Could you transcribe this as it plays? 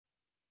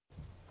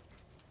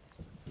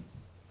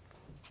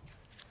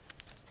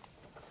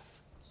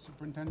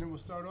Superintendent will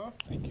start off.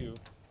 Thank you.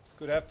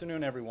 Good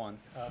afternoon, everyone.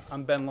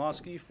 I'm Ben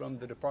Losky from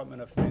the Department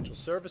of Financial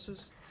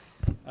Services.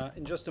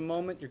 In just a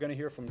moment, you're going to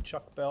hear from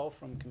Chuck Bell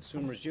from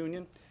Consumers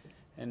Union,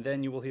 and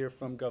then you will hear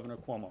from Governor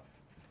Cuomo.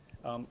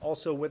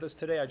 Also with us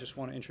today, I just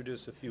want to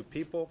introduce a few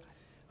people.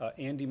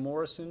 Andy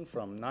Morrison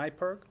from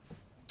NYPIRG,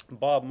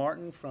 Bob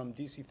Martin from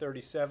DC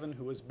 37,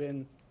 who has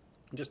been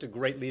just a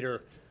great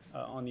leader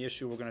on the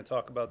issue we're going to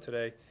talk about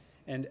today,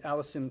 and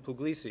Allison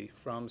Puglisi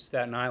from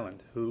Staten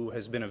Island, who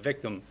has been a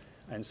victim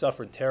and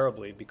suffered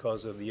terribly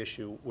because of the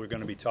issue we're going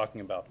to be talking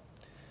about.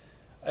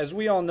 As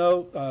we all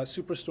know,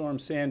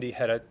 Superstorm Sandy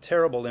had a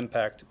terrible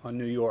impact on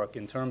New York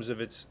in terms of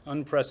its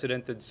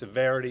unprecedented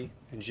severity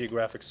and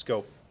geographic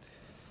scope.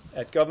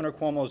 At Governor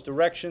Cuomo's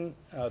direction,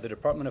 the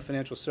Department of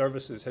Financial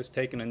Services has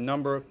taken a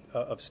number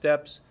of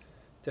steps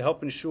to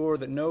help ensure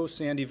that no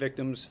Sandy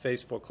victims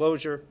face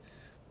foreclosure,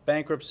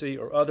 bankruptcy,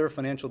 or other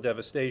financial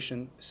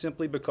devastation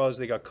simply because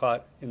they got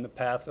caught in the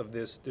path of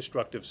this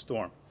destructive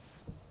storm.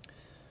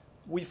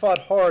 We fought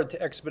hard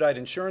to expedite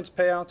insurance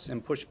payouts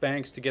and push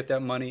banks to get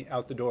that money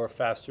out the door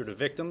faster to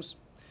victims.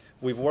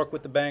 We've worked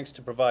with the banks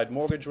to provide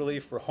mortgage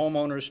relief for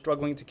homeowners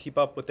struggling to keep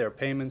up with their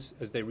payments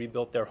as they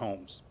rebuilt their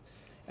homes.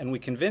 And we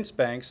convinced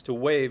banks to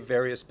waive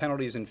various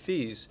penalties and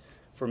fees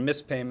for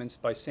missed payments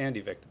by Sandy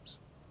victims.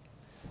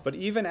 But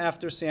even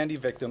after Sandy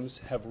victims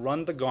have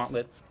run the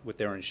gauntlet with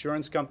their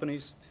insurance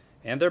companies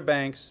and their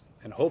banks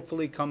and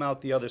hopefully come out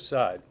the other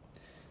side,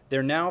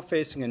 they're now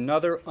facing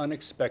another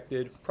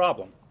unexpected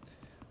problem: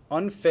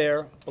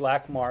 unfair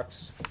black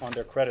marks on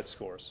their credit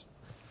scores.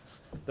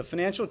 The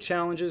financial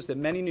challenges that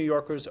many New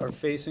Yorkers are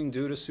facing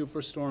due to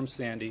Superstorm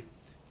Sandy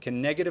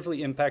can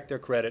negatively impact their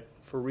credit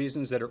for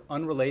reasons that are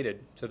unrelated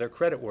to their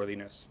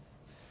creditworthiness.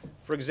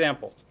 For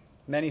example,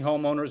 many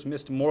homeowners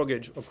missed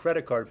mortgage or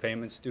credit card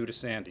payments due to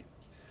Sandy,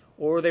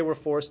 or they were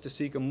forced to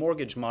seek a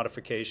mortgage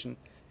modification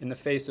in the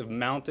face of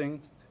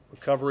mounting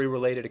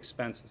recovery-related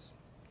expenses.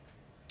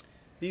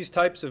 These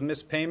types of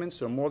missed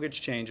payments or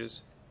mortgage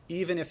changes,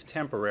 even if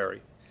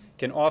temporary,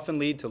 can often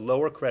lead to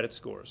lower credit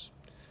scores.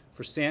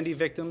 For Sandy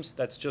victims,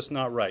 that's just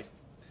not right.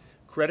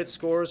 Credit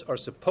scores are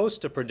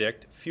supposed to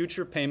predict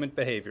future payment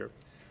behavior,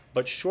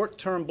 but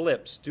short-term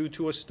blips due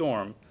to a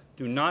storm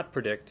do not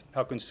predict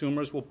how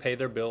consumers will pay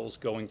their bills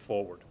going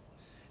forward.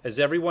 As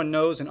everyone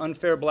knows, an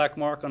unfair black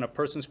mark on a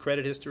person's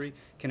credit history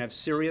can have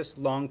serious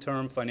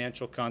long-term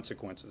financial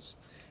consequences,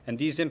 and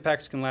these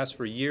impacts can last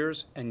for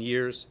years and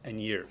years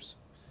and years.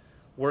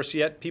 Worse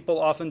yet, people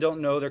often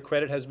don't know their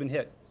credit has been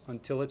hit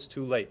until it's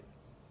too late.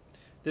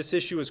 This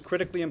issue is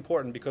critically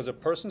important because a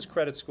person's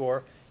credit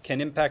score can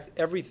impact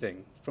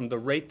everything from the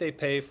rate they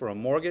pay for a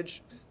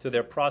mortgage to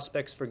their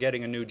prospects for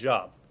getting a new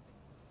job.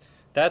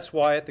 That's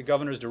why, at the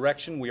governor's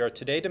direction, we are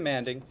today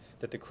demanding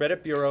that the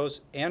credit bureaus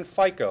and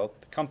FICO,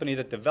 the company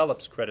that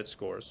develops credit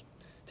scores,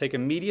 take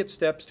immediate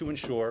steps to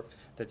ensure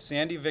that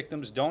Sandy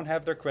victims don't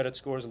have their credit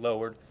scores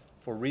lowered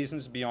for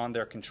reasons beyond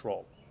their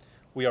control.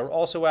 We are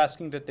also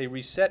asking that they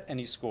reset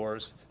any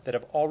scores that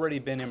have already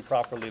been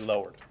improperly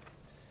lowered.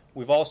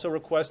 We've also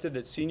requested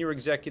that senior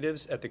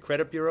executives at the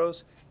credit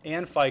bureaus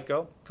and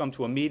FICO come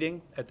to a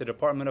meeting at the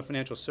Department of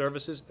Financial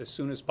Services as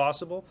soon as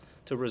possible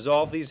to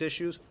resolve these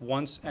issues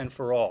once and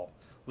for all.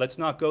 Let's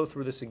not go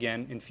through this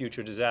again in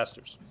future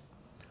disasters.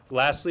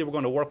 Lastly, we're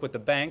going to work with the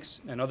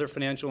banks and other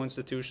financial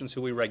institutions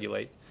who we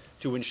regulate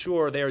to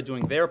ensure they are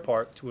doing their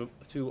part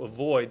to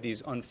avoid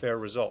these unfair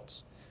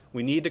results.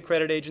 We need the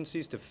credit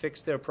agencies to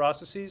fix their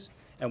processes,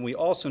 and we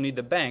also need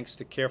the banks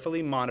to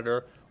carefully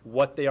monitor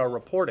what they are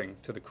reporting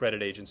to the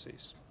credit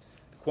agencies.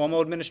 The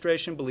Cuomo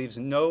administration believes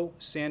no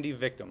Sandy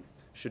victim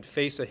should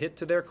face a hit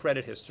to their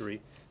credit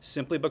history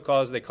simply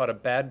because they caught a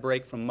bad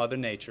break from Mother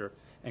Nature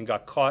and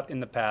got caught in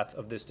the path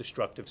of this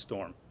destructive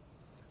storm.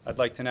 I'd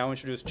like to now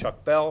introduce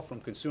Chuck Bell from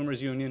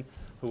Consumers Union,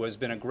 who has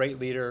been a great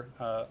leader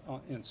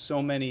in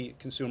so many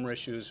consumer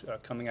issues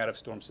coming out of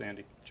Storm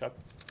Sandy. Chuck?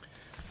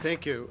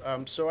 Thank you.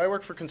 So I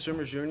work for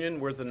Consumers Union.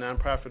 We're the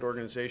nonprofit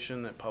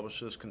organization that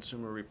publishes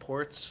consumer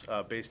reports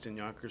based in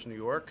Yonkers, New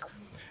York.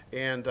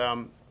 And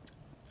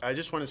I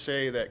just want to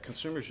say that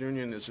Consumers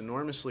Union is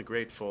enormously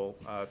grateful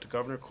to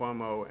Governor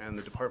Cuomo and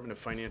the Department of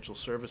Financial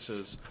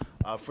Services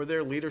for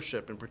their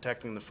leadership in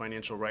protecting the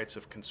financial rights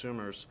of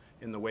consumers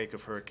in the wake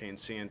of Hurricane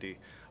Sandy.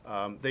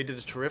 They did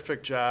a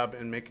terrific job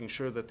in making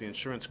sure that the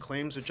insurance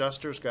claims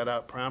adjusters got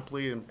out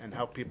promptly and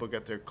helped people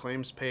get their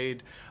claims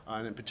paid.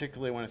 And in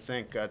particular, I want to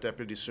thank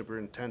Deputy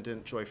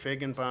Superintendent Joy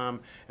Fagenbaum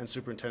and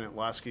Superintendent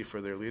Losky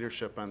for their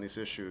leadership on these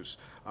issues.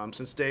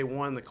 Since day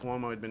one, the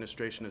Cuomo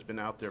administration has been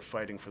out there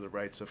fighting for the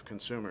rights of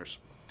consumers.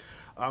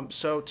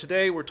 So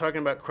today we're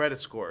talking about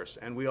credit scores,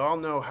 and we all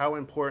know how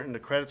important a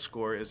credit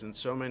score is in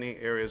so many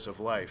areas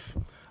of life,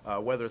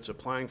 whether it's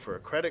applying for a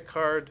credit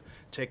card,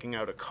 taking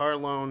out a car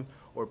loan,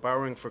 or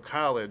borrowing for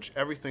college.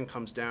 Everything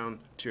comes down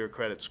to your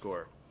credit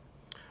score.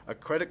 A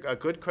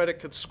good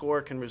credit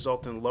score can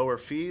result in lower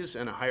fees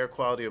and a higher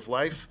quality of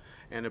life,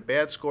 and a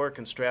bad score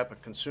can strap a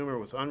consumer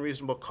with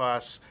unreasonable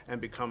costs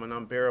and become an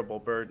unbearable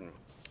burden.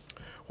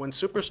 When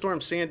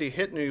Superstorm Sandy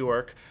hit New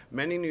York,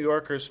 many New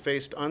Yorkers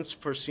faced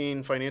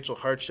unforeseen financial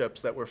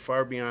hardships that were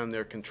far beyond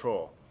their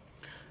control.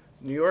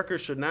 New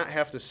Yorkers should not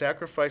have to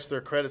sacrifice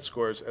their credit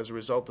scores as a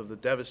result of the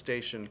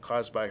devastation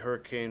caused by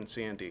Hurricane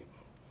Sandy.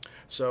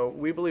 So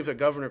we believe that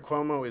Governor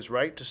Cuomo is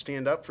right to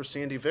stand up for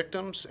Sandy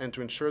victims and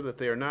to ensure that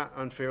they are not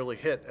unfairly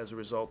hit as a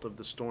result of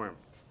the storm.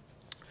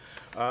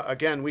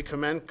 Again, we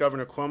commend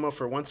Governor Cuomo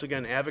for once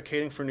again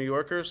advocating for New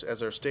Yorkers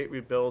as our state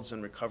rebuilds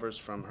and recovers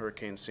from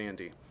Hurricane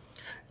Sandy.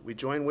 We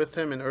join with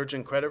him in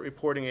urging credit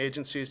reporting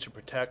agencies to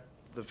protect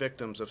the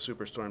victims of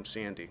Superstorm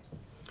Sandy.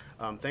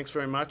 Thanks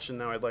very much, and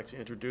now I'd like to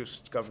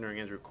introduce Governor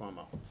Andrew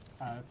Cuomo.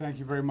 Thank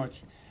you very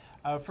much.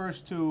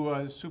 First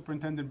to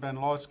Superintendent Ben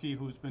Lawsky,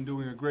 who's been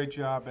doing a great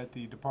job at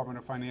the Department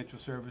of Financial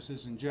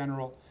Services in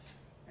general,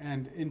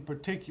 and in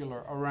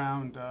particular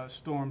around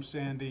Storm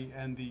Sandy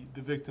and the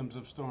victims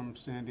of Storm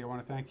Sandy. I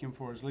want to thank him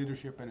for his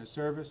leadership and his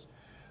service.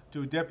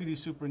 To Deputy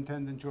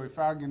Superintendent Joy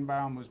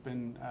Feigenbaum, who's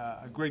been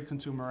a great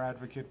consumer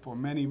advocate for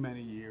many,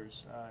 many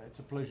years. It's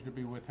a pleasure to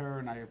be with her,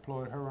 and I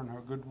applaud her on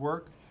her good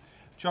work.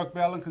 Chuck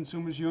Bell and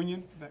Consumers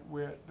Union,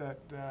 that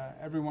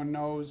everyone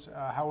knows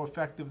how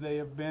effective they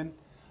have been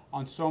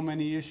on so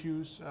many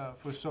issues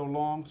for so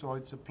long, so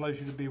it's a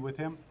pleasure to be with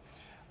him.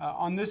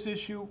 On this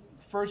issue,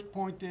 first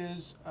point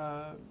is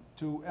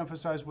to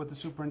emphasize what the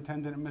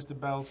superintendent and Mr.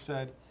 Bell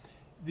said,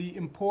 the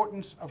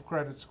importance of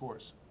credit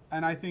scores.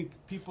 And I think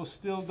people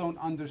still don't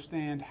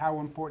understand how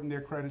important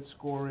their credit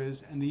score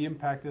is and the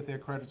impact that their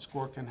credit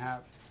score can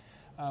have.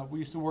 We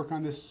used to work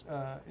on this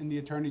in the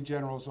Attorney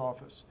General's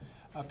office.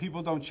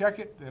 People don't check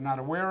it, they're not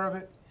aware of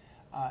it,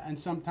 and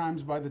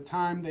sometimes by the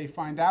time they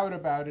find out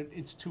about it,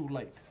 it's too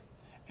late.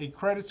 A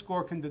credit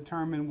score can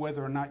determine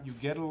whether or not you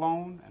get a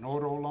loan, an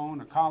auto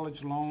loan, a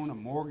college loan, a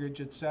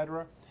mortgage,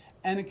 etc.,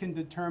 and it can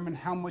determine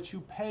how much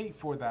you pay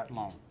for that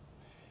loan.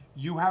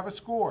 You have a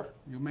score.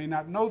 You may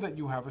not know that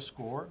you have a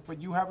score,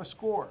 but you have a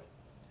score.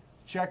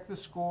 Check the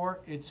score,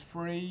 it's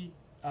free.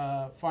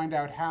 Find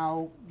out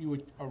how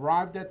you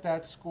arrived at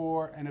that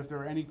score, and if there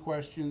are any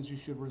questions, you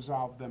should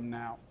resolve them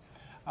now.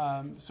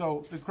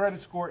 So the credit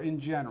score in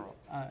general,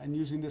 and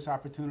using this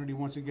opportunity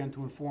once again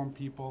to inform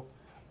people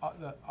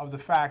of the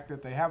fact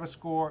that they have a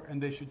score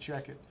and they should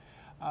check it.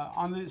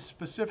 On the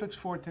specifics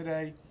for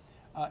today,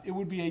 it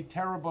would be a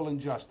terrible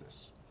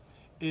injustice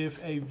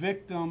if a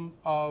victim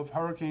of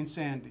Hurricane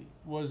Sandy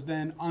was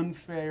then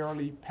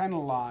unfairly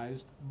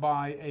penalized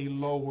by a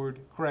lowered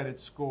credit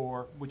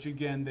score, which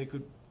again they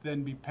could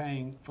then be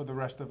paying for the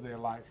rest of their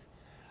life.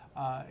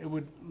 It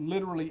would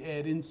literally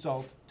add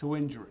insult to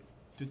injury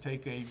to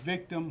take a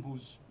victim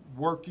who's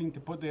working to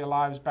put their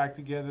lives back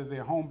together,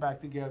 their home back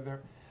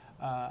together,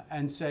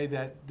 and say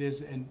that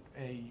there's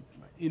a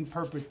in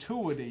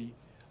perpetuity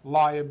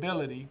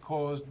liability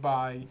caused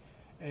by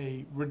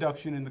a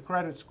reduction in the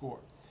credit score,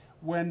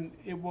 when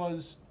it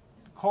was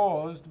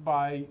caused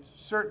by,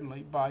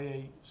 certainly,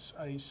 by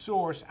a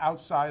source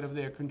outside of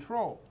their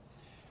control.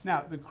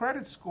 Now, the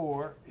credit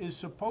score is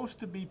supposed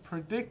to be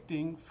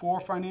predicting for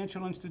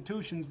financial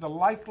institutions the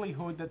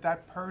likelihood that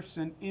that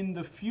person in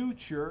the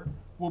future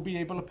will be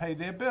able to pay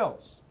their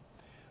bills.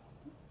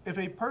 If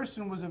a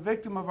person was a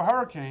victim of a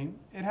hurricane,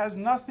 it has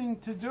nothing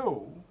to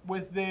do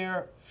with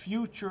their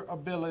future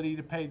ability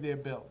to pay their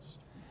bills.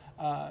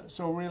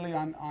 So really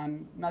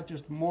on not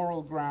just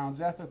moral grounds,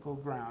 ethical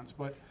grounds,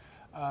 but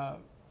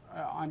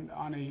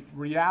on a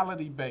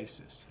reality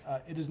basis.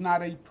 It is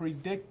not a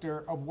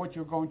predictor of what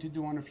you're going to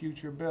do on a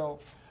future bill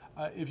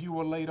if you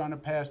were late on a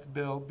past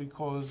bill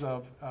because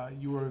of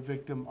you were a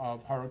victim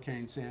of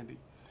Hurricane Sandy.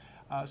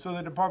 So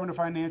the Department of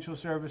Financial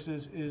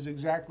Services is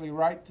exactly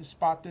right to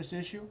spot this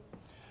issue.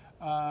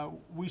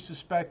 We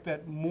suspect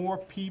that more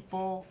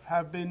people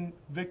have been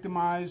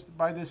victimized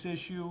by this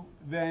issue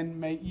than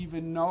may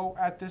even know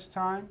at this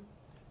time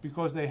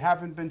because they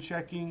haven't been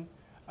checking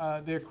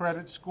their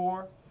credit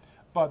score.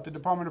 But the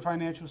Department of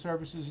Financial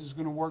Services is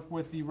going to work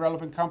with the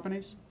relevant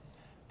companies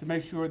to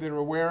make sure they're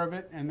aware of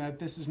it and that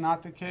this is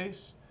not the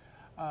case.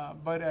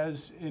 But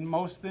as in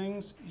most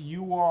things,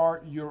 you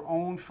are your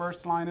own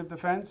first line of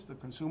defense. The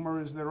consumer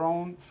is their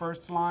own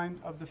first line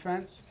of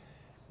defense.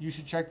 You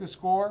should check the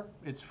score.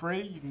 It's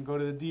free. You can go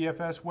to the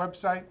DFS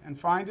website and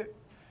find it.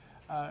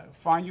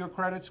 Find your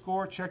credit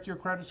score. Check your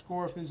credit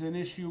score. If there's an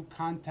issue,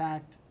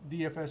 contact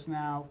DFS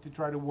now to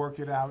try to work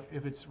it out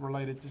if it's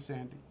related to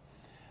Sandy.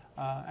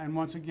 And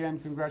once again,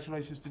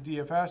 congratulations to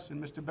DFS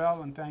and Mr.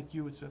 Bell, and thank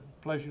you. It's a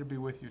pleasure to be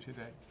with you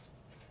today.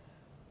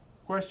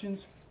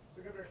 Questions?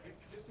 So, Governor,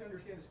 just to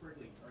understand this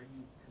correctly, are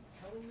you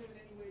compelling them in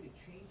any way to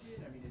change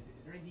it? I mean, is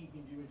there anything you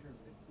can do in terms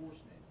of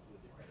enforcement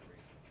with the credit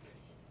rating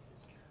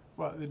agencies?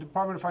 Well, the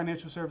Department of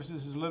Financial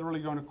Services is literally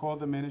going to call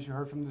them in, as you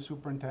heard from the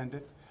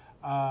superintendent,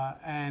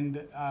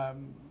 and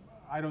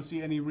I don't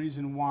see any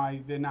reason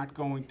why they're not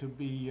going to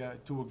be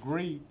to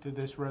agree to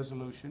this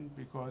resolution,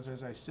 because,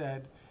 as I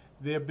said,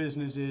 their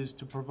business is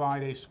to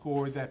provide a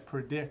score that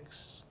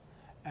predicts,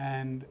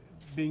 and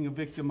being a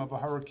victim of a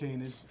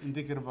hurricane is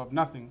indicative of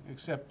nothing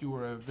except you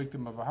were a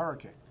victim of a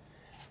hurricane.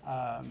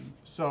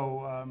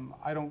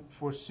 I don't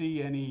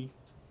foresee any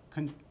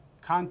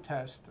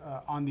contest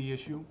on the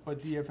issue,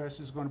 but DFS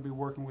is going to be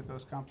working with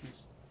those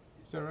companies.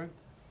 Is that right?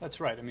 That's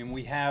right. I mean,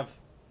 we have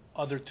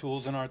other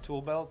tools in our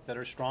tool belt that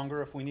are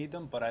stronger if we need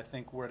them, but I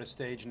think we're at a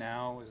stage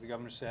now, as the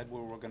governor said,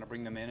 where we're going to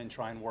bring them in and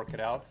try and work it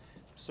out.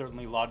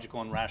 Certainly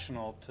logical and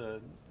rational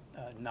to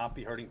not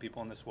be hurting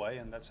people in this way,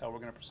 and that's how we're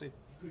going to proceed.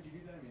 Could you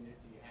do that? I mean,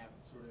 do you have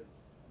sort of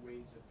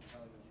ways of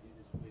compelling them to do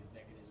this with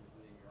mechanisms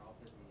within your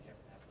office? I mean, would you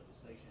have to pass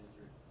legislation?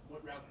 Or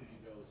what route could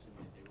you go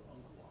assuming that they were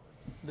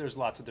uncooperative? There's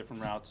lots of different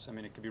routes. I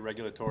mean, it could be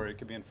regulatory,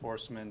 it could be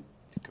enforcement,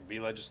 it could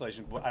be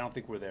legislation, but I don't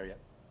think we're there yet.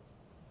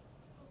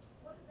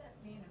 What does that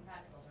mean in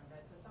practical terms,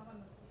 right? So someone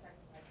was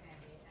affected by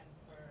Sandy, and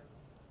for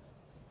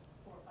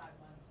 4 or 5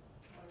 months,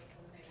 wasn't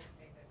able to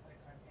make their credit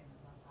card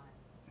payments on time.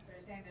 So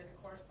you're saying there's a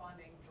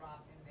corresponding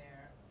drop in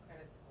their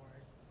credit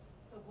scores.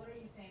 So what are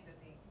you saying that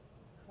the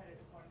credit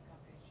reporting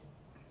companies should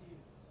do?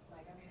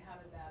 Like, I mean, how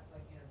does that,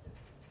 like, just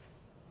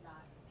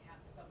not count,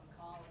 someone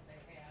call and say,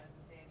 hey, I was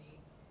in Sandy,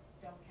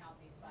 don't count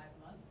these 5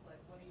 months? Like,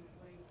 what do you?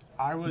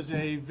 I was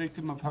a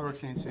victim of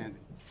Hurricane Sandy,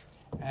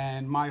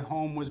 and my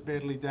home was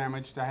badly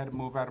damaged. I had to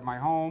move out of my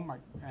home,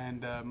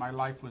 and my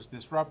life was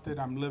disrupted.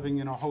 I'm living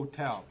in a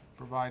hotel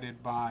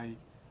provided by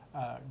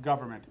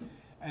government,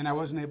 and I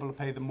wasn't able to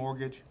pay the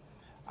mortgage.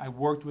 I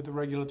worked with the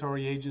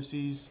regulatory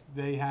agencies.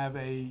 They have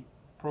a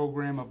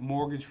program of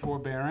mortgage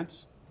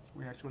forbearance.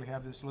 We actually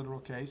have this literal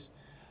case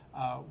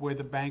where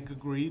the bank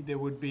agreed there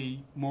would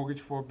be mortgage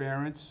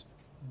forbearance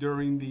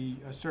during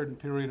a certain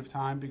period of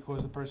time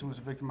because the person was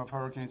a victim of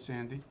Hurricane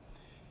Sandy.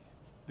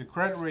 The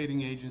credit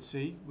rating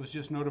agency was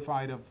just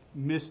notified of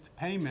missed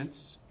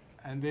payments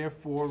and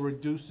therefore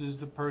reduces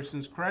the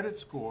person's credit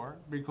score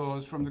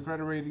because from the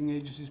credit rating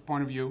agency's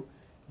point of view,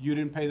 you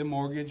didn't pay the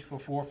mortgage for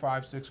 4,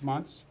 5, 6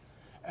 months,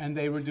 and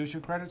they reduce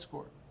your credit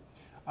score.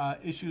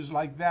 Issues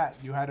like that.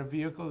 You had a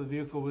vehicle, the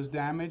vehicle was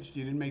damaged,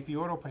 you didn't make the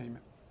auto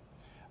payment,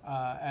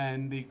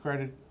 and the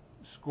credit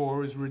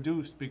score is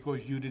reduced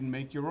because you didn't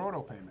make your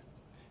auto payment.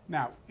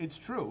 Now, it's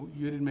true,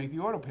 you didn't make the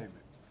auto payment.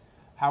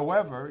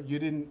 However, you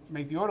didn't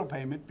make the auto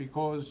payment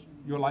because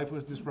your life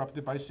was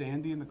disrupted by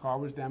Sandy and the car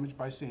was damaged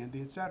by Sandy,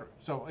 etc.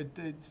 So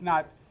it's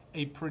not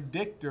a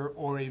predictor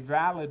or a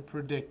valid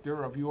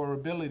predictor of your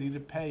ability to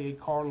pay a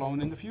car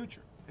loan in the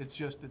future. It's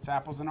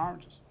apples and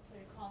oranges. So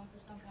you're calling for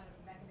some kind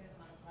of mechanism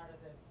on the part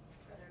of the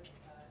credit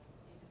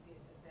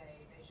agencies to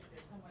say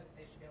there's some way that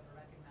they should be able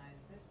to recognize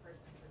this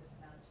person for this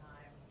amount of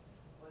time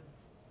was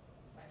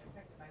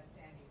affected by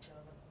Sandy, so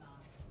let's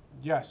not.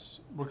 Yes,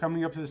 we're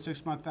coming up to the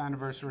 6-month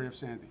anniversary of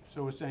Sandy.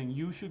 So we're saying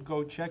you should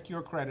go check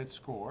your credit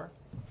score.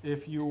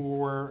 If you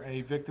were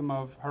a victim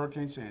of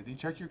Hurricane Sandy,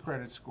 check your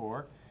credit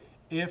score.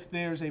 If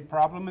there's a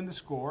problem in the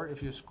score,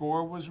 if your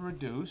score was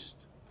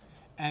reduced,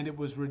 and it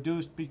was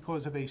reduced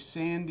because of a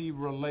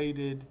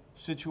Sandy-related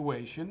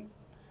situation,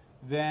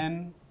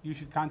 then you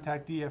should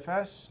contact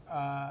DFS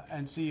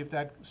and see if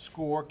that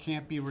score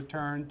can't be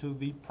returned to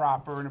the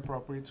proper and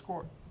appropriate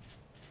score.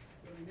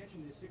 But you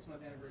mentioned the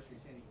 6-month anniversary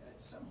of Sandy.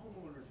 Some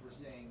homeowners were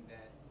saying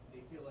that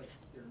they feel like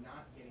they're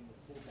not getting the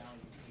full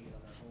value paid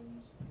on their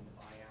homes in the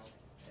buyout,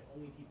 that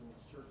only people in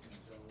certain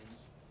zones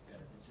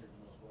that are considered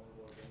the most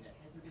vulnerable are getting that.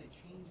 Has there been a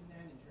change in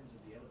that in terms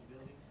of the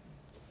eligibility?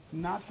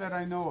 Not that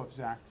I know of,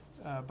 Zach,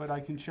 but I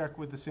can check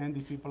with the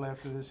Sandy people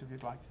after this if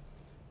you'd like.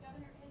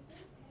 Governor, do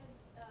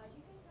you guys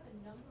have a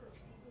number of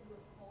people who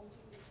have called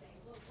you to say,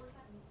 look, we're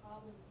having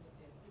problems with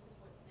this is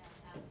what's now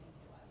happening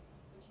to us,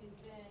 which has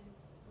then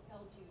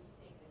propelled you to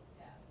take this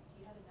step?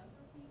 Do you have a number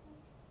of people?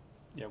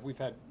 Yeah,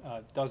 we've had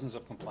dozens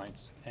of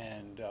complaints,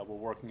 and we're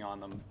working on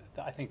them.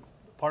 I think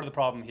part of the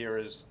problem here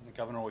is, the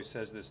governor always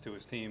says this to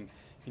his team,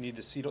 you need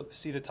to see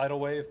the tidal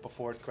wave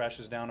before it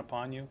crashes down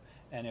upon you.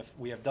 And if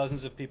we have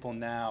dozens of people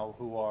now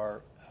who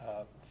are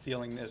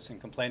feeling this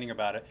and complaining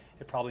about it,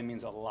 it probably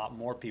means a lot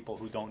more people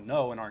who don't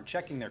know and aren't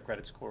checking their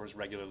credit scores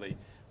regularly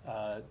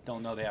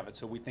don't know they have it.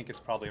 So we think it's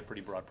probably a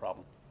pretty broad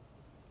problem.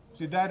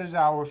 See, that is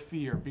our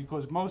fear,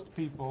 because most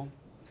people,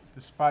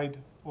 despite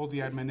all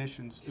the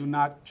admonitions, do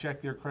not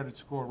check their credit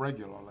score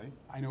regularly.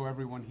 I know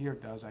everyone here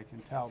does, I can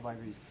tell by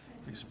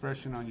the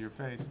expression on your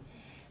face.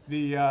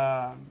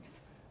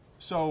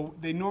 So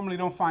they normally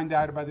don't find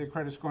out about their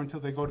credit score until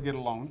they go to get a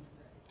loan.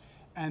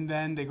 And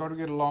then they go to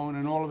get a loan,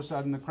 and all of a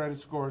sudden the credit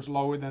score is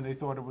lower than they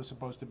thought it was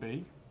supposed to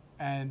be.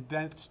 And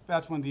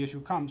that's when the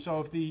issue comes. So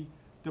if the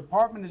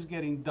department is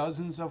getting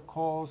dozens of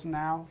calls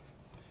now,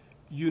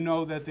 you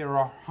know that there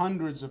are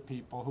hundreds of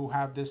people who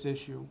have this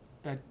issue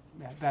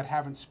that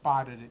haven't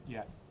spotted it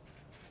yet.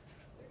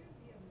 Is there going to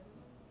be a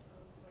minimum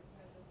of, like, you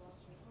had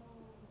lost your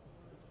home,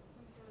 or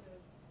some sort of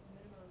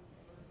minimum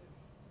in order to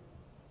be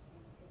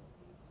able to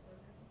use this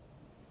program?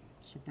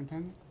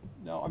 Superintendent?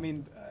 No, I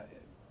mean,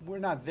 we're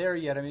not there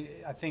yet. I mean,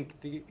 I think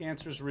the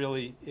answer is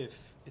really it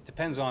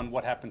depends on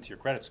what happened to your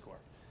credit score.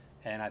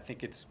 And I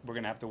think we're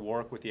going to have to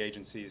work with the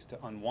agencies to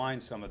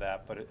unwind some of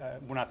that, but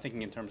we're not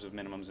thinking in terms of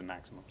minimums and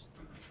maximums.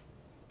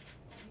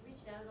 Have you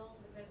reached out at all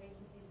to the credit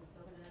agencies and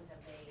spoken to them?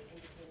 Have they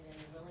indicated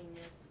any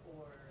willingness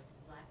or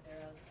lack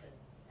thereof to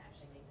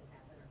actually make this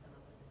happen or come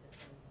up with a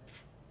system to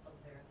help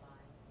verify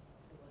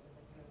who was a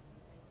victim of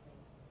anything?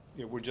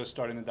 Yeah, we're just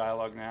starting the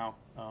dialogue now.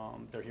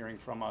 They're hearing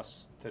from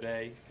us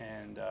today,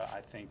 and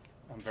I think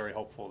I'm very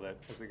hopeful that,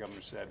 as the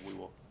governor said, we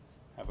will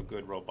have a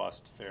good,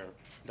 robust, fair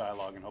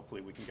dialogue, and hopefully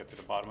we can get to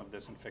the bottom of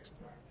this and fix it.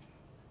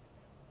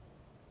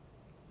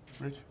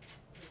 Rich?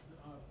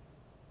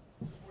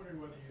 Just wondering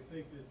whether you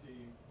think that the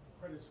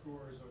credit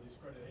scores or these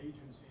credit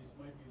agencies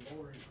might be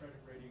lowering credit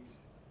ratings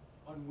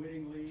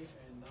unwittingly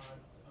and not,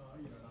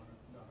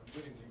 not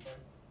unwittingly, but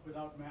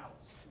without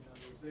malice. In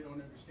other words, they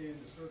don't understand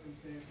the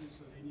circumstances,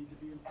 so they need to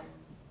be informed.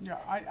 Yeah,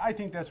 I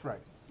think that's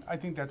right. I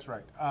think that's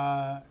right.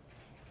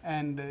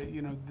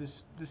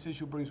 This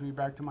issue brings me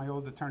back to my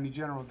old Attorney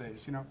General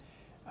days.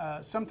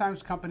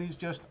 Sometimes companies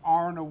just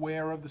aren't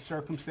aware of the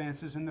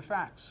circumstances and the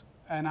facts.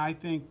 And I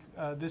think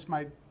this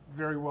might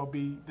very well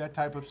be that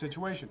type of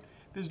situation.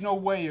 There's no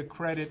way a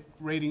credit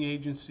rating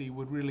agency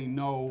would really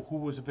know who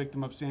was a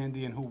victim of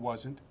Sandy and who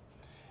wasn't.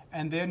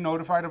 And they're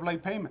notified of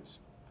late payments.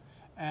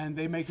 And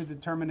they make a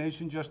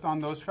determination just on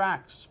those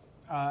facts.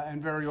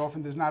 And very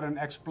often there's not an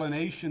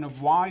explanation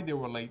of why there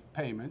were late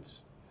payments.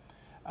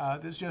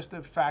 There's just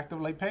a fact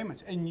of late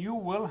payments. And you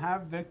will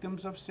have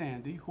victims of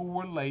Sandy who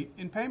were late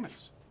in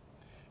payments.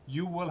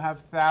 You will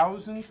have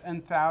thousands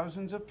and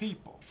thousands of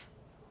people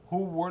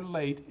who were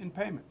late in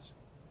payments.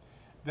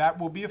 That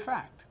will be a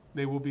fact.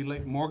 They will be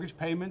late mortgage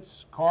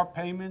payments, car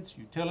payments,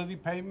 utility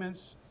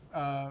payments,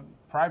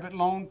 private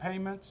loan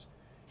payments.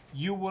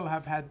 You will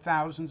have had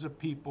thousands of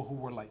people who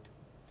were late.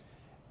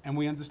 And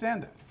we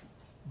understand that.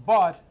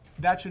 But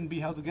that shouldn't be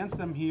held against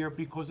them here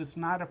because it's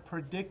not a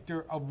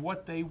predictor of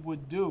what they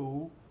would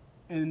do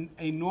in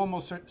a normal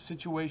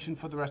situation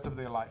for the rest of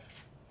their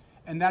life.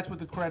 And that's what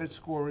the credit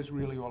score is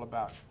really all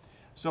about.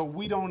 So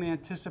we don't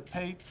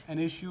anticipate an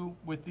issue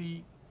with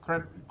the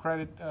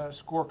credit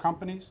score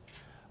companies.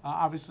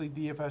 Obviously,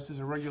 DFS is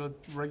a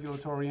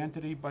regulatory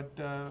entity, but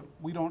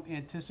we don't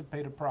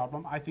anticipate a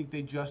problem. I think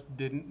they just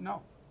didn't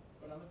know.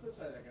 But on the flip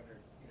side of that, Governor,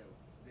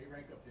 they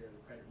rank up there, the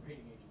credit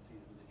rating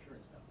agencies with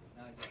insurance companies,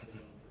 not exactly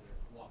known for their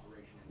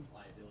cooperation and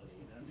liability.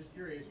 And I'm just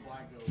curious,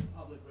 why go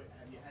public?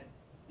 Have you had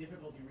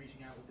difficulty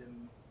reaching out with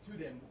them to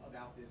them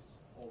about this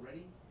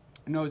already?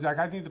 No, Zach,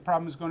 I think the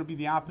problem is going to be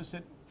the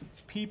opposite.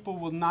 People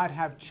will not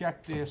have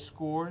checked their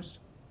scores,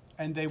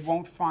 and they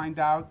won't find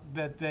out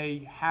that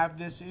they have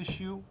this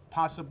issue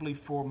possibly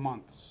for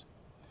months.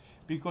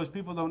 Because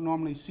people don't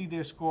normally see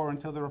their score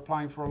until they're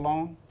applying for a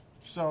loan.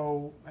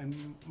 So,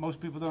 and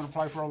most people don't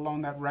apply for a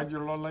loan that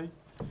regularly.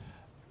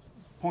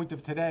 Point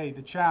of today,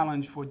 the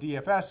challenge for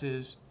DFS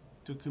is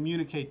to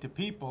communicate to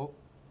people,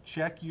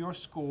 check your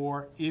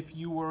score if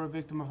you were a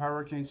victim of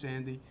Hurricane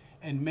Sandy,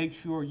 and make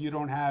sure you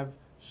don't have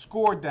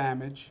score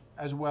damage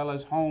as well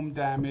as home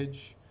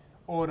damage,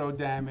 auto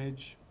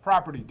damage,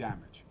 property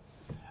damage.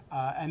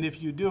 And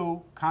if you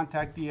do,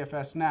 contact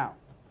DFS now.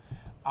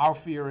 Our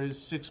fear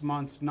is 6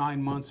 months,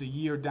 9 months, a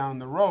year down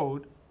the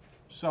road,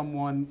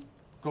 someone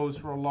goes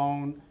for a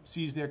loan,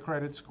 sees their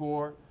credit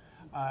score,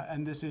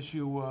 and this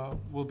issue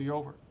will be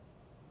over.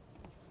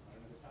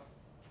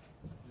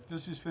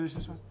 Let's just finish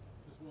this one.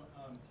 Just one,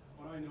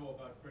 what I know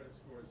about credit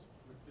scores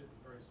would fit in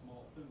very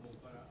small thimbles,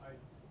 but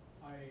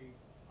I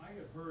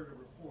have heard a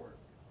report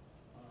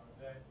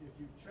that if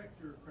you check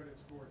your credit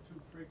score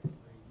too frequently,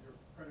 your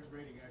credit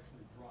rating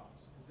actually drops.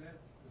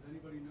 Does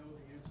anybody know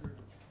the answer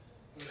to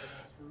whether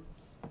that's true?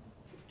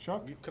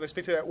 Chuck? Could I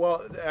speak to that?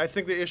 Well, I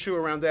think the issue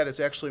around that is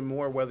actually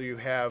more whether you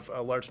have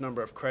a large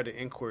number of credit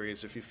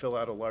inquiries. If you fill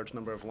out a large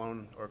number of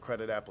loan or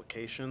credit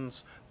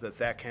applications,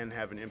 that can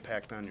have an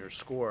impact on your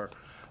score.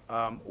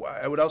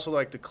 I would also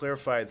like to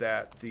clarify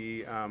that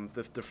the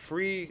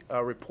free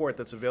report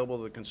that's available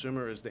to the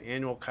consumer is the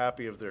annual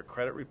copy of their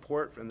credit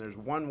report, and there's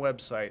one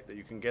website that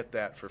you can get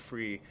that for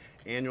free,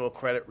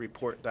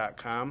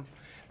 annualcreditreport.com.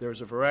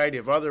 There's a variety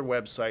of other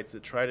websites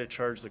that try to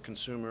charge the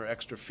consumer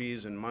extra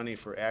fees and money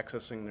for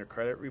accessing their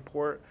credit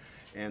report.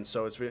 And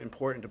so it's very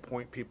important to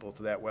point people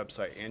to that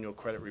website,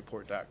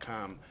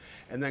 annualcreditreport.com.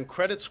 And then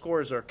credit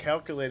scores are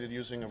calculated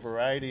using a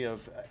variety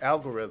of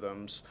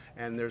algorithms,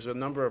 and there's a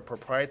number of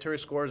proprietary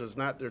scores. There's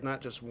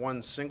not just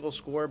one single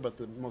score, but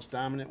the most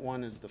dominant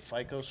one is the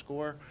FICO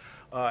score.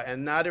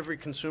 And not every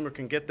consumer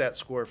can get that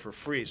score for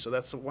free. So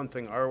that's the one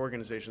thing our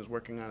organization is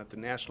working on at the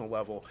national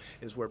level,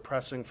 is we're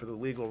pressing for the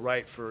legal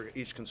right for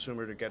each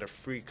consumer to get a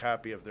free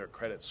copy of their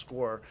credit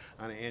score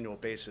on an annual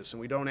basis. And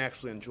we don't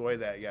actually enjoy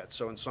that yet.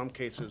 So in some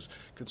cases,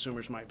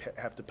 consumers might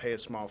have to pay a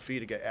small fee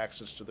to get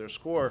access to their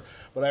score.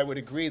 But I would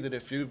agree that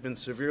if you've been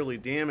severely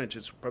damaged,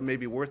 it's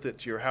maybe worth it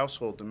to your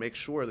household to make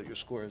sure that your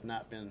score has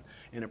not been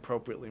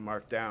inappropriately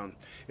marked down.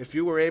 If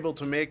you were able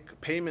to make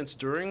payments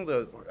during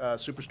the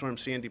Superstorm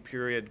Sandy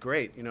period,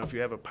 great. If you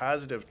have a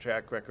positive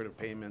track record of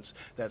payments,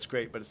 that's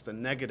great, but it's the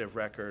negative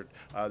record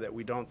that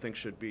we don't think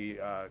should be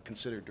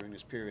considered during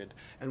this period.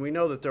 And we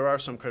know that there are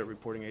some credit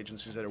reporting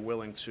agencies that are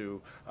willing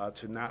to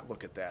not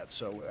look at that.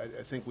 So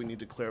I think we need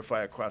to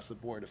clarify across the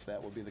board if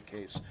that will be the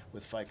case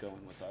with FICO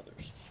and with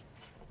others.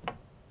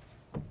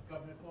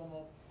 Governor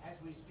Cuomo, as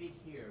we speak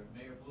here,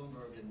 Mayor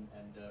Bloomberg and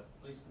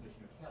Police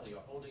Commissioner Kelly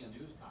are holding a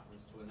news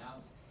conference to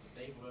announce that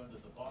they've learned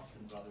that the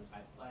Boston brothers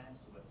had plans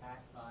to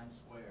attack Times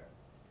Square.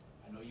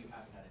 And I know you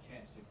haven't had a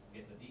chance to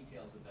get the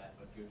details of that,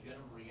 but your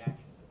general reaction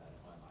to that,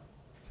 if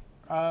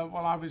I might.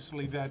 Well,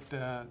 obviously,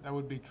 that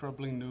would be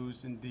troubling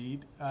news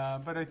indeed.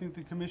 But I think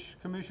the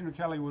Commissioner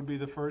Kelly would be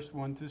the first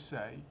one to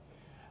say,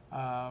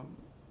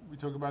 we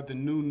talk about the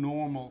new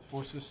normal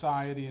for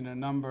society in a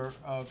number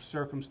of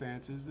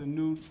circumstances. The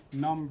new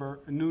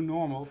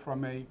normal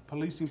from a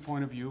policing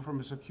point of view,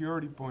 from a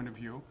security point of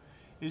view,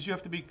 is you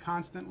have to be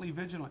constantly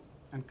vigilant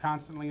and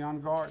constantly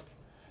on guard.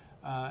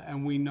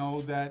 And we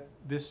know that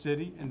this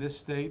city and this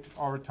state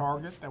are a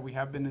target, that we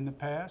have been in the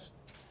past,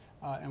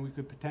 and we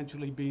could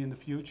potentially be in the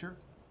future.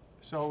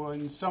 So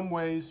in some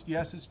ways,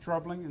 yes, it's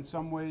troubling. In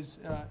some ways,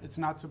 it's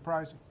not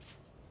surprising.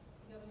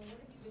 Governor,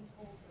 what have you been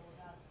told, though,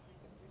 about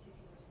this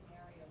particular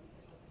scenario?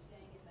 Because what they're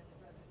saying is that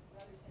the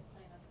brothers had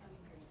planned on coming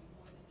here to do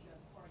more than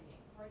just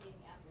partying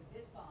after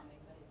this bombing,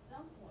 but at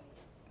some point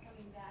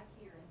coming back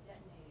here and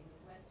detonating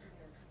the rest of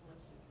their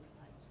explosives in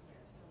Times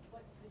Square. So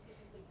what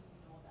specifically do you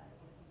know about it?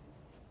 What have you been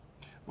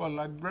told? Well,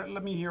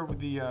 let me hear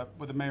what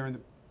the mayor and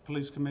the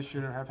police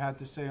commissioner have had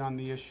to say on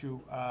the issue,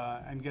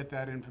 and get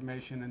that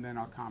information, and then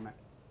I'll comment.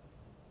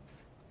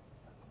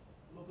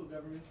 Local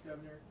governments,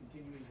 Governor,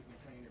 continuing to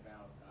complain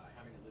about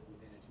having to live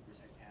within a 2%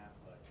 cap,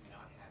 but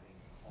not having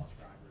cost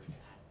drivers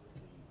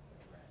adequately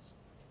addressed.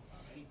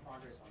 Any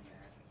progress on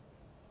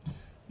that?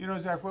 You know,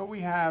 Zach, what we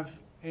have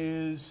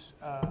is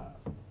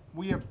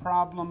we have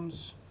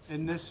problems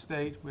in this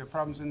state, we have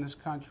problems in this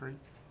country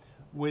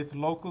with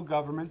local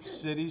governments,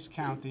 cities,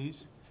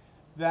 counties,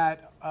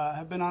 that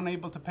have been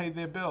unable to pay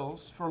their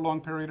bills for a long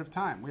period of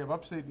time. We have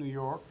upstate New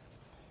York,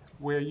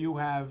 where you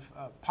have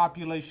a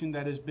population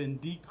that has been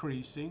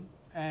decreasing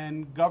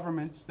and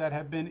governments that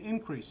have been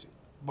increasing,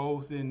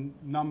 both in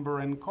number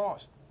and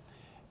cost.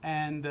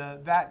 And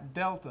that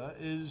delta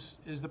is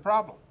the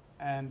problem.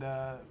 And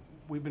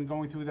we've been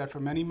going through that for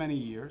many, many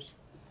years.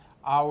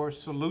 Our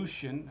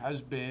solution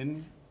has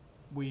been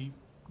we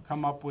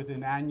come up with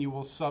an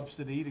annual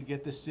subsidy to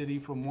get the city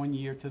from one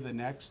year to the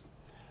next.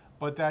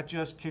 But that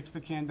just kicks the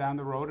can down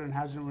the road and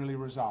hasn't really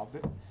resolved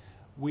it.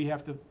 We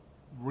have to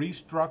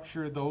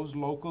restructure those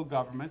local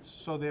governments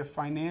so they're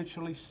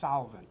financially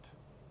solvent.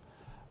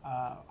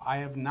 I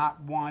have not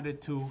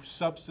wanted to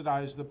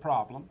subsidize the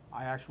problem.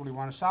 I actually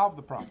want to solve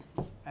the problem.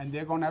 And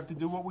they're going to have to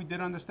do what we did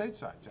on the state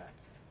side, Zach.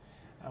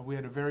 We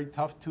had a very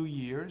tough 2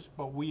 years,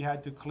 but we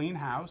had to clean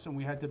house and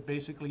we had to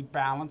basically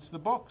balance the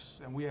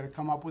books. And we had to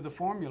come up with a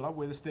formula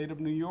where the state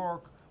of New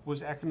York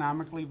was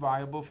economically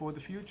viable for the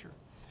future.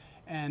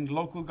 And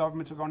local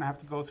governments are going to have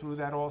to go through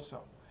that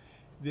also.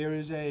 There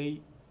is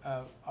a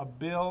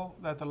bill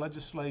that the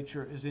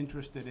legislature is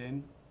interested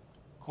in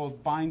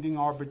called binding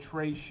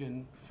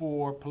arbitration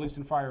for police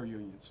and fire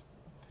unions.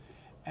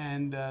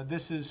 And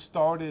this has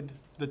started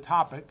the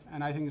topic,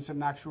 and I think it's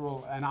an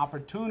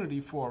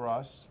opportunity for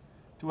us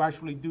to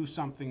actually do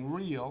something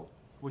real,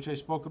 which I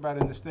spoke about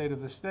in the State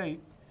of the State.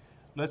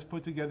 Let's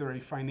put together a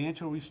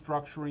financial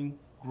restructuring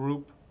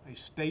group, a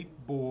state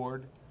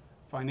board,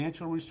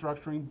 financial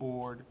restructuring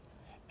board,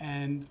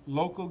 and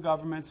local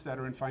governments that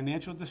are in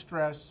financial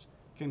distress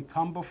can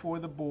come before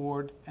the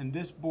board, and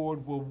this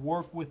board will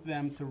work with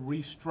them to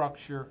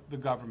restructure the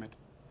government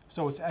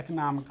so it's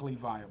economically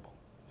viable.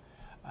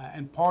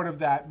 And part of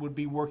that would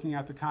be working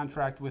out the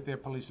contract with their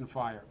police and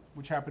fire,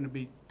 which happen to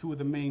be two of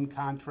the main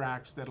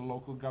contracts that a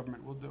local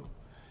government will do.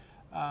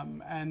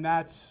 And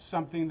that's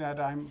something that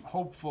I'm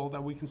hopeful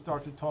that we can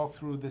start to talk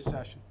through this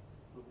session.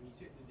 But when you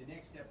say the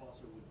next step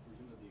also would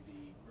presumably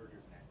be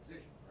mergers and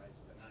acquisitions, right?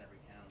 So that not every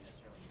town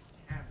necessarily needs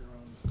to have their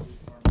own police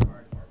department,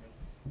 fire department,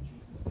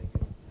 chiefs, they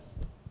can,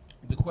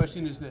 The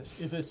question is this: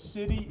 if a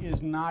city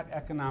is not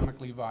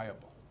economically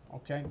viable,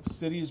 okay, the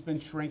city has been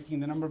shrinking,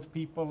 the number of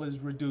people is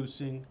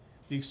reducing,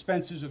 the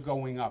expenses are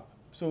going up,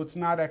 so it's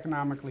not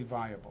economically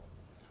viable.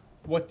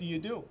 What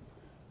do?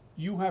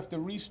 You have to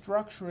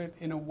restructure it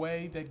in a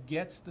way that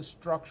gets the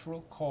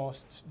structural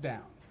costs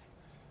down.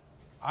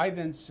 I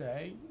then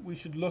say we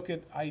should look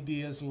at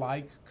ideas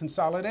like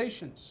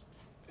consolidations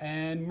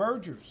and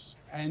mergers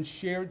and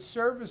shared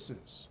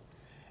services.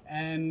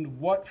 And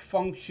what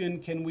function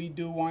can we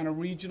do on a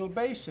regional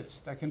basis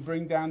that can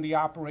bring down the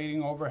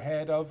operating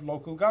overhead of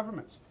local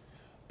governments?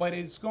 But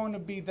it's going to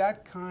be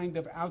that kind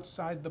of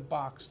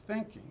outside-the-box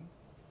thinking,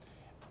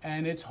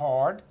 and it's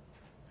hard,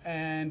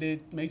 and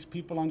it makes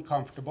people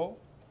uncomfortable,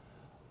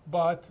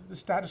 but the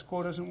status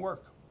quo doesn't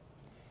work.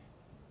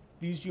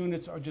 These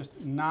units are just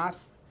not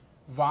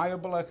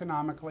viable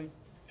economically,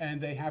 and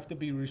they have to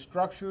be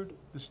restructured.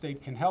 The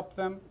state can help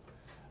them.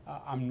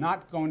 I'm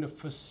not going to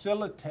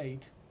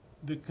facilitate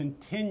the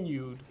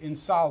continued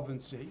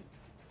insolvency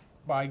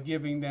by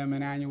giving them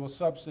an annual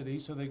subsidy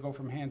so they go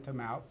from hand to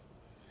mouth.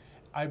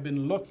 I've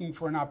been looking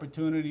for an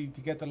opportunity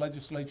to get the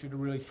legislature to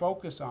really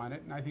focus on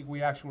it, and I think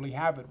we actually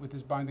have it with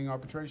this binding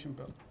arbitration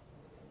bill.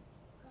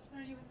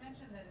 Commissioner, you had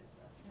mentioned that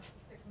it's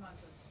 6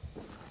 months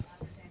of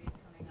after Sandy's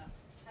coming up.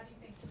 How do you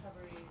think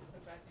recovery is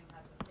progressing?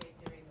 How's the state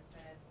doing? The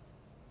feds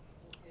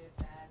will do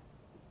that?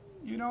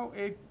 You know,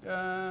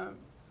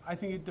 I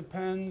think it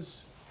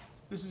depends.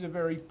 This is a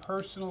very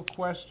personal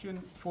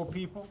question for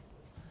people.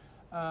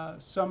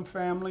 Some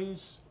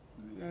families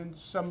and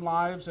some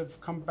lives have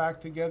come back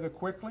together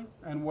quickly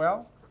and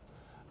well,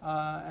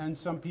 and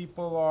some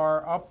people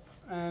are up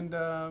and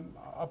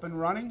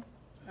running,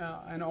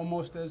 and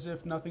almost as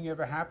if nothing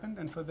ever happened,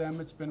 and for them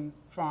it's been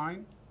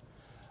fine.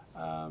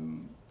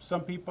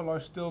 Some people are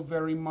still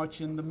very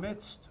much in the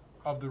midst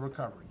of the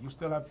recovery. You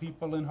still have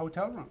people in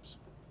hotel rooms.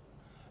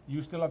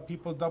 You still have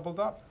people doubled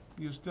up.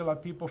 You still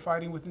have people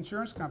fighting with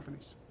insurance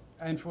companies.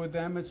 And for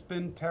them, it's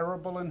been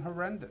terrible and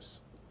horrendous.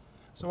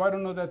 So I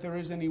don't know that there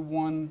is any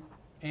one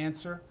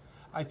answer.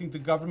 I think the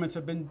governments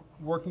have been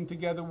working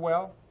together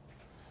well.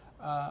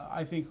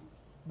 I think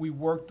we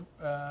worked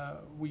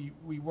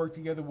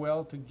together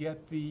well to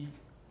get the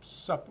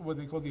what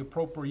they call the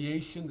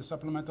appropriation, the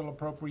supplemental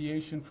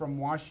appropriation from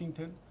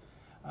Washington,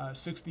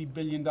 $60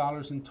 billion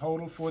in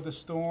total for the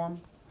storm,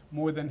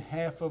 more than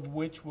half of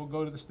which will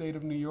go to the state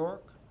of New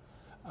York.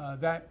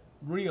 That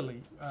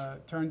really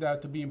turned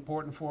out to be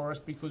important for us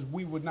because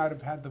we would not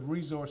have had the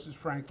resources,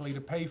 frankly,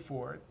 to pay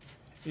for it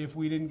if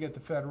we didn't get the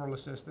federal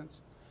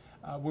assistance.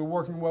 We're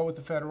working well with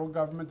the federal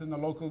government and the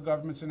local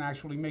governments in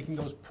actually making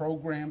those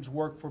programs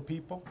work for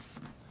people.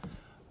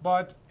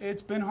 But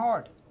it's been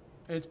hard.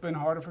 It's been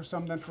harder for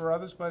some than for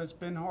others, but it's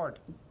been hard.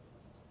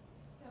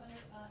 Governor,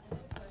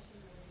 another question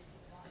related to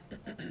the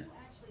violence. Have you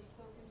actually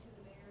spoken to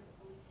the mayor, the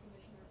police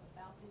commissioner,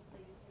 about this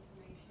latest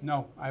information?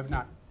 No, I have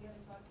not. You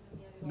haven't talked to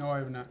them yet at all? No,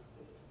 I have not.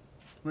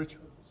 Rich?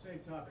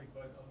 Same topic,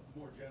 but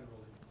more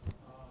generally.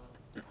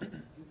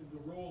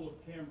 The role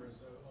of cameras,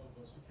 of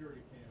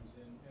security cams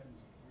in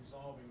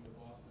resolving the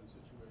Boston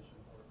situation,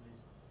 or at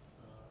least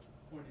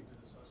pointing to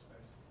the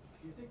suspects.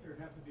 Do you think there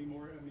have to be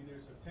more, I mean,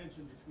 there's a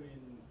tension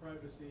between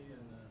privacy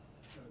and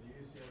the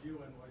ACLU,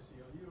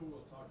 NYCLU,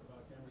 we'll talk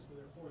about cameras, but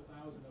there are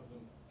 4,000 of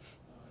them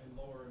in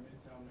lower and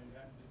midtown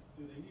Manhattan.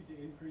 Do they need to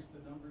increase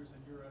the numbers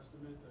in your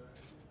estimate?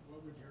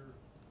 What would your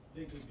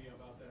thinking be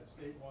about that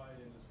statewide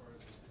and as far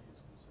as the city is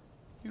concerned?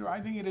 You know,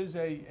 I think it is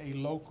a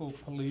local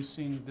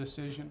policing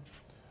decision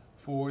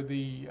for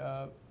the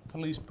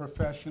police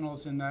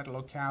professionals in that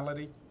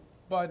locality.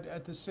 But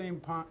at the same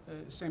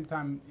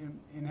time,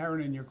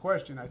 inherent in your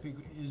question, I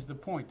think, is the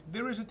point.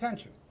 There is a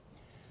tension.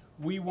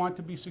 We want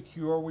to be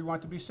secure. We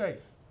want to be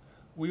safe.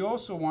 We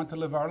also want to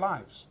live our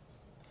lives.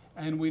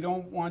 And we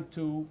don't want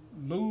to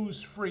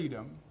lose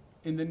freedom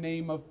in the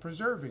name of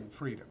preserving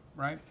freedom,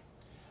 right?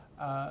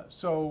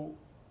 So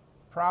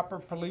proper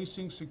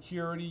policing,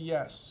 security,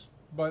 yes.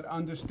 But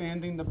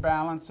understanding the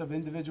balance of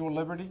individual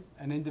liberty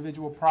and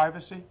individual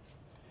privacy,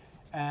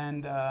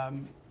 and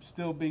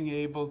still being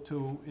able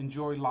to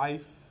enjoy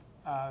life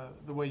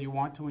the way you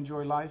want to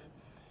enjoy life.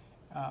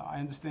 I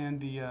understand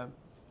the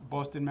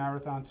Boston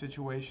Marathon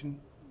situation.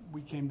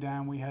 We came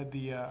down, we had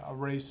a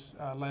race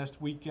last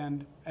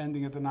weekend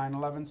ending at the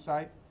 9/11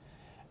 site,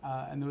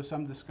 and there was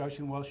some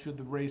discussion, well, should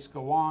the race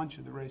go on,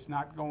 should the race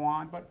not go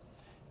on? But,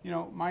 you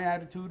know, my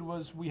attitude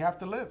was we have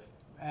to live,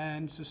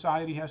 and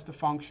society has to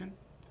function,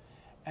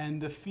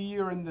 and the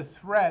fear and the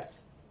threat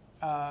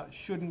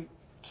shouldn't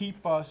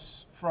keep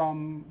us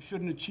from,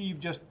 shouldn't achieve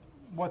just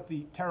what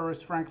the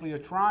terrorists frankly are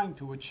trying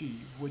to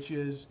achieve, which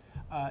is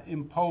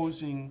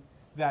imposing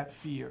that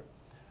fear.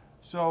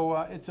 So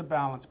it's a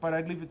balance, but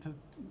I'd leave it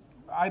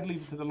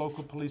to the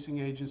local policing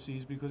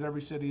agencies because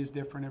every city is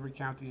different, every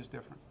county is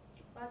different.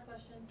 Last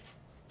question.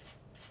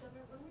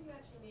 Governor, when were you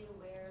actually made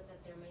aware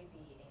that there may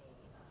be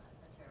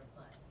a terror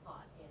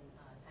plot in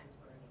Times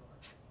Square, New York?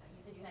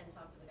 You said you hadn't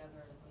talked to the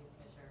governor or the police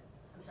commissioner.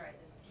 I'm sorry.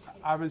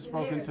 I haven't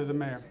spoken to the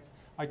mayor.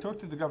 I talk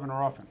to the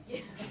governor often.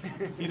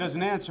 He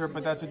doesn't answer,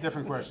 but that's a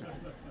different question.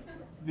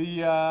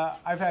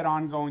 I've had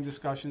ongoing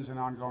discussions and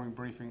ongoing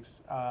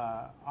briefings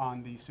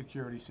on the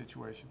security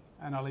situation,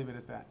 and I'll leave it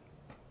at that.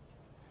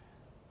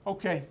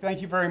 Okay,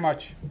 thank you very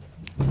much.